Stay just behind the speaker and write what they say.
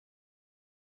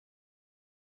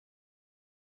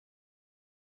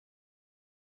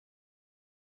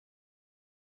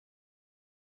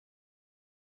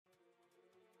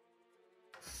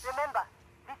Remember,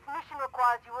 this mission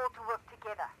requires you all to work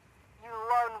together. You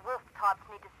lone wolf types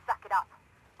need to suck it up.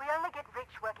 We only get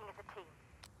rich working as a team.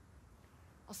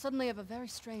 I suddenly have a very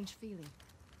strange feeling.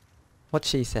 What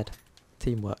she said.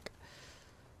 Teamwork.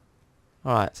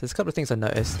 Alright, so there's a couple of things I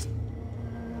noticed.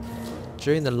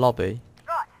 During the lobby...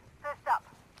 Right, first up.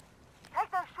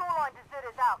 Take those shoreline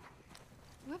deserters out.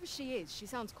 Whoever she is, she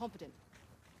sounds competent.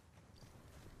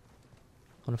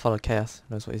 I want to follow Chaos.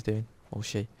 Knows what he's doing. Or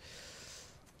she.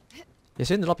 Yeah,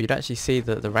 so in the lobby you don't actually see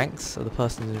the ranks of the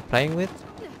person you're playing with.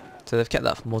 So they've kept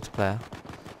that for multiplayer.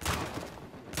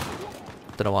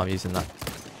 Don't know why I'm using that.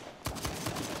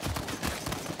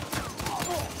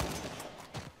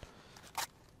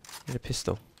 Need a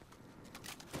pistol.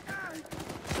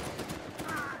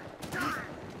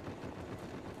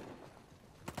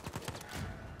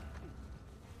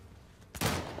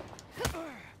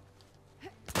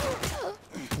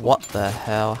 What the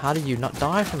hell? How do you not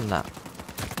die from that?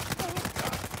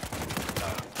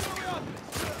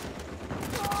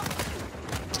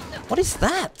 What is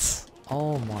that?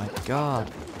 Oh my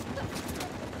god.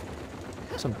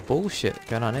 Some bullshit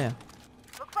going on here.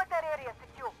 Looks like that area's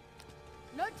secure.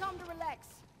 No time to relax.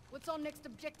 What's our next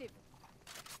objective?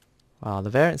 Wow, the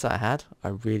variants that I had, I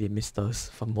really missed those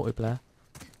from multiplayer.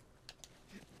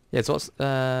 Yeah, so what's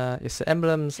yes, the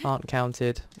emblems aren't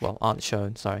counted, well, aren't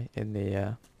shown, sorry, in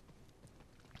the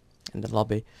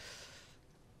lobby.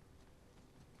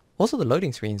 Also, the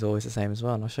loading screen's always the same as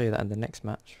well, and I'll show you that in the next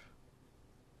match.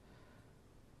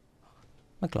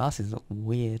 My glasses look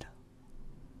weird.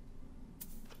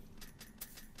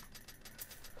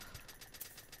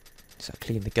 So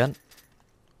clean the gun.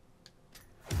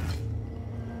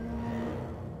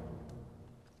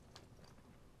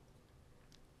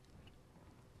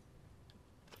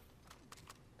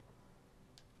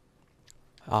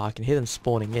 Ah, I can hear them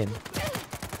spawning in.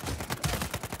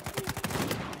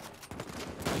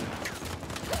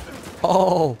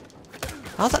 Oh!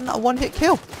 How's that not a one-hit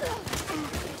kill?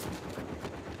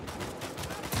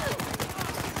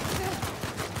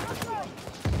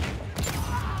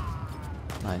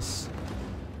 Nice.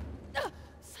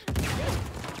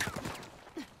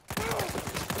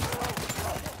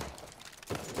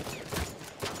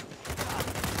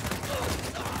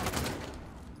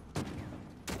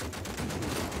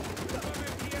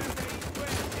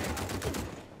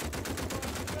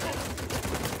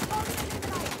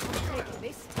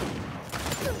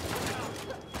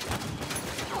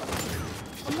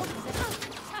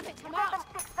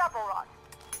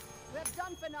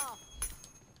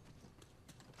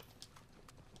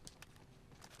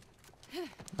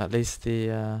 At least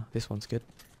the this one's good. In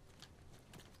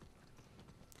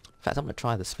fact, I'm gonna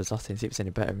try the Spazzotti and see if it's any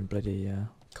better in bloody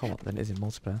co-op than it is in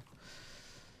multiplayer.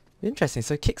 Interesting.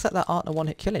 So kicks like that aren't a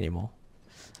one-hit kill anymore.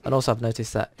 And also, I've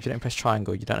noticed that if you don't press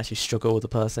triangle, you don't actually struggle with the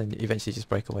person. You eventually just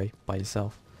break away by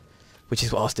yourself, which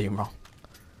is what I was doing wrong.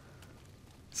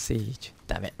 Siege.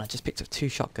 Damn it! I just picked up 2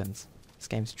 shotguns. This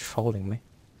game's trolling me.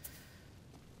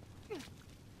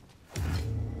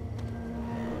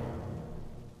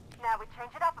 Now we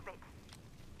change it up a bit.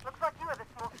 Looks like you have a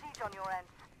small siege on your hands.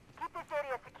 Keep this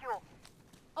area secure.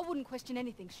 I wouldn't question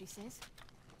anything she says.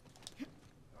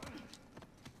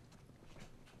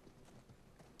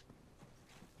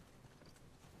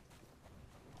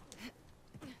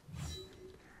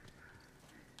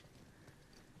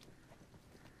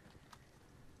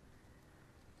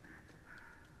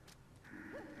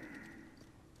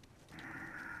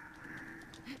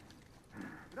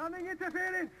 Running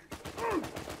interference!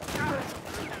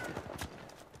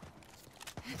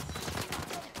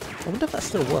 I wonder if that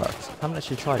still works. I haven't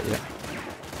actually tried it yet.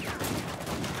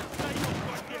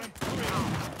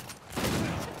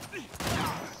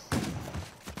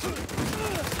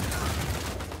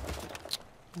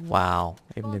 Wow,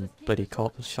 even in bloody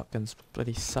co-op, shotguns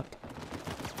bloody suck.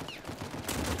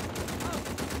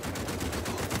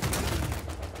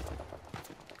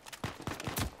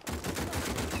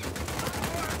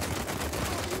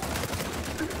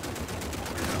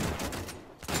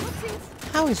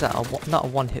 How is that not a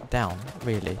one-hit down,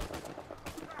 really?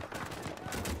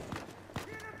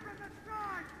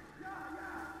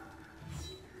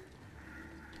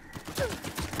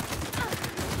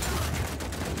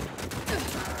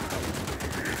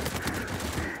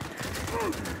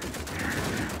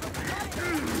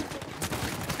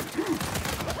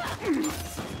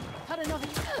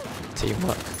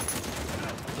 Teamwork.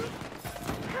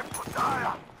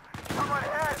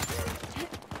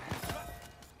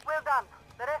 Well done.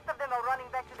 The rest of them are running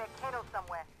back to their kennel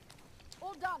somewhere.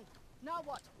 All done. Now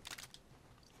what?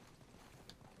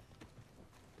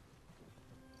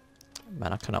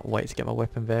 Man, I cannot wait to get my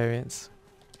weapon variants.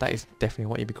 That is definitely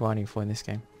what you'd be grinding for in this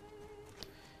game.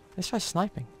 Let's try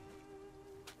sniping.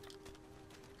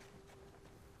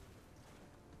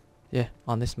 Yeah,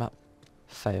 on this map.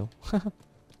 Fail.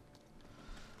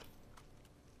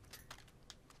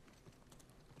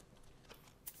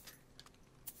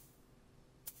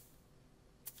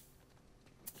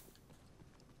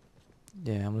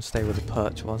 Yeah, I'm gonna stay where the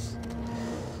perch was.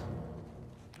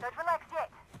 Don't relax yet.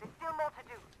 There's still more to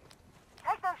do.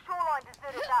 Take those shoreline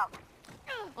deserters out.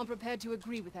 I'm prepared to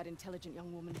agree with that intelligent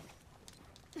young woman.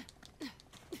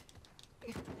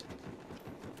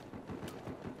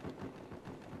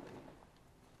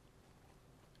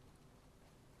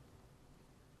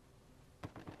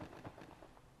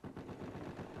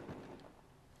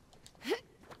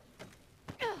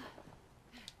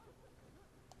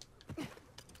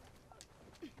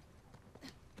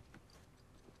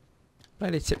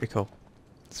 Bloody typical.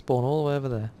 Spawn all the way over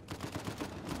there.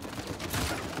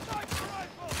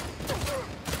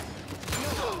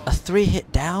 A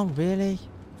 3-hit down, really?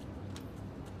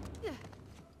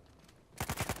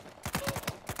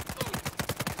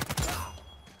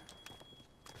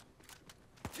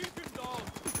 Keep him down!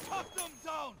 Cut them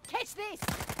down! Catch this!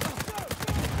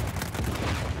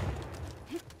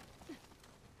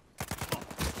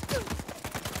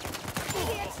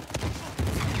 Idiot!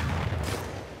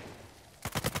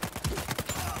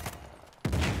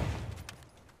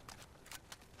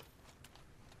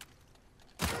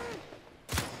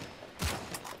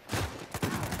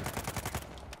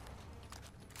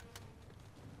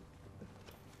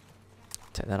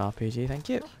 Take that RPG, thank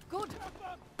you. Good.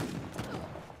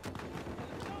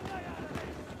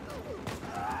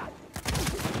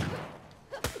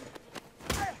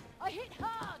 I hit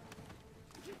hard.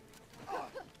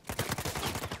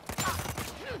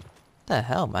 The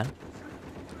hell, man?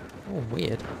 Oh,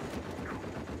 weird.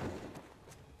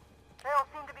 They all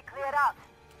seem to be cleared out.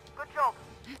 Good job.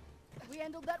 We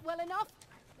handled that well enough.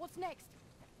 What's next?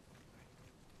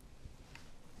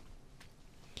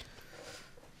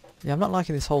 Yeah, I'm not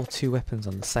liking this whole 2 weapons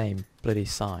on the same bloody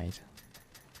side.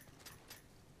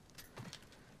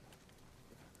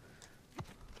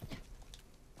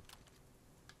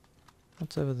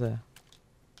 What's over there?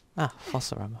 Ah,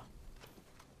 fossil ammo.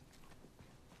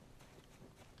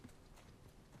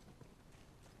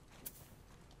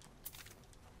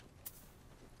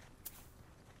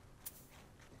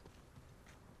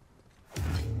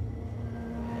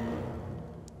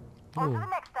 On to Ooh, the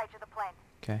next stage of the plan.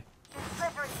 okay. There's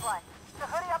treasure in play, so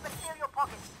hurry up and fill your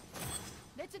pockets.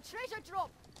 Let's a treasure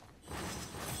drop.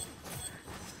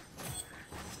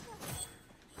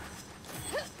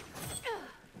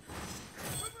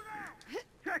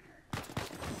 Check!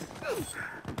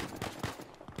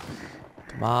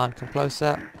 Come on, come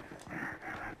closer.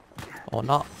 Or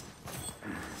not.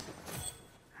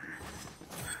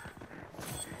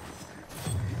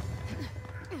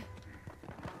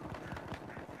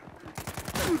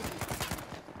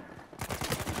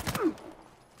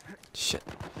 Shit.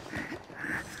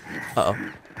 Uh-oh.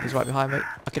 He's right behind me.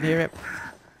 I can hear him.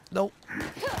 No.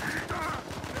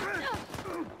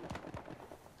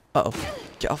 Uh-oh.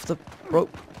 Get off the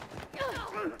rope.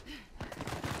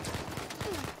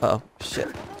 Uh-oh. Shit.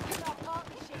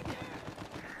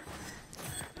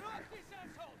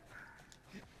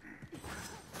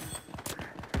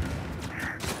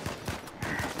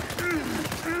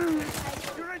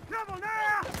 You're in trouble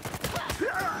now!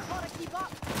 Gotta keep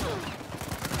up.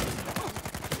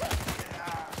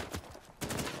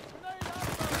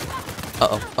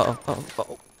 Uh-oh. Uh-oh. Uh-oh.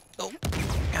 Uh-oh. Oh.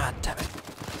 God damn it.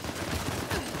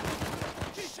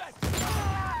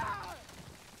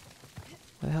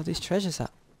 Where the hell are these treasures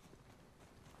at?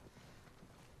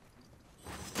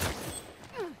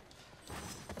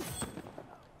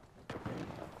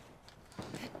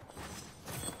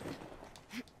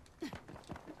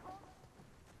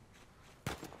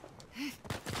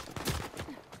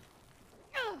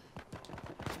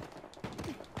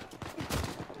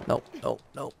 No, no,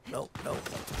 no, no, no.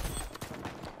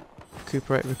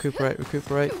 Recuperate, recuperate,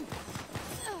 recuperate.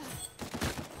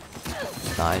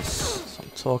 Nice. That's what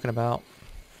I'm talking about.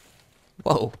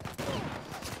 Whoa.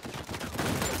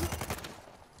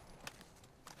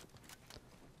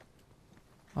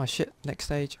 Oh shit, next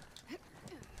stage.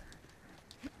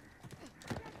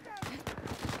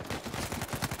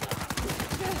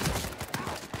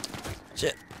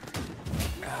 Shit.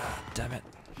 Ah, damn it.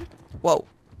 Whoa.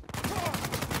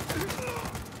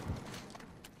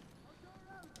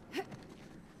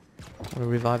 I'm gonna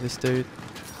revive this dude.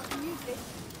 I can use this.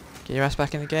 Get your ass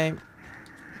back in the game.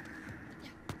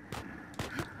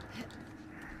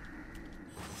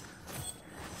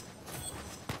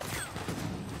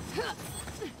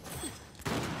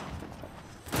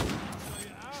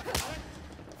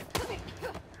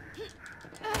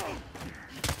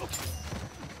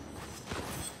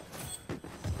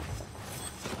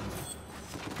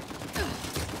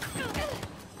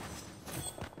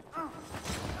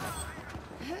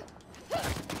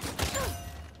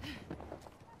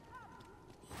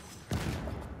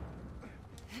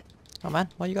 Oh man,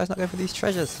 why are you guys not going for these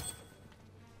treasures?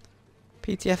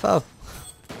 PTFO.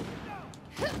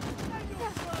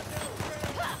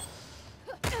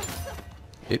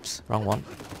 Oops, wrong one.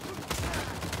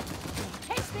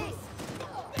 Catch this!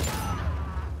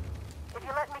 If you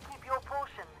let me keep your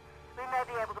portion, we may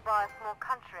be able to buy a small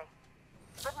country.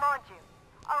 But mind you,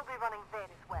 I'll be running that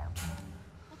as well.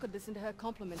 I could listen to her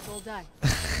compliments all day.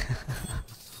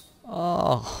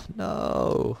 Oh,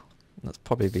 no. That's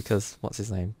probably because, what's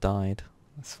his name, died.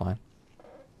 That's fine.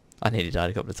 I nearly died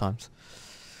a couple of times.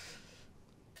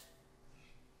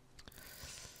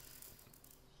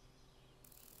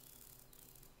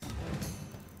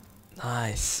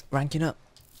 Nice. Ranking up.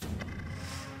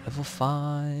 Level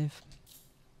 5.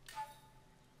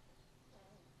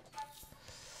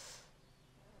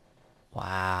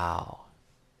 Wow.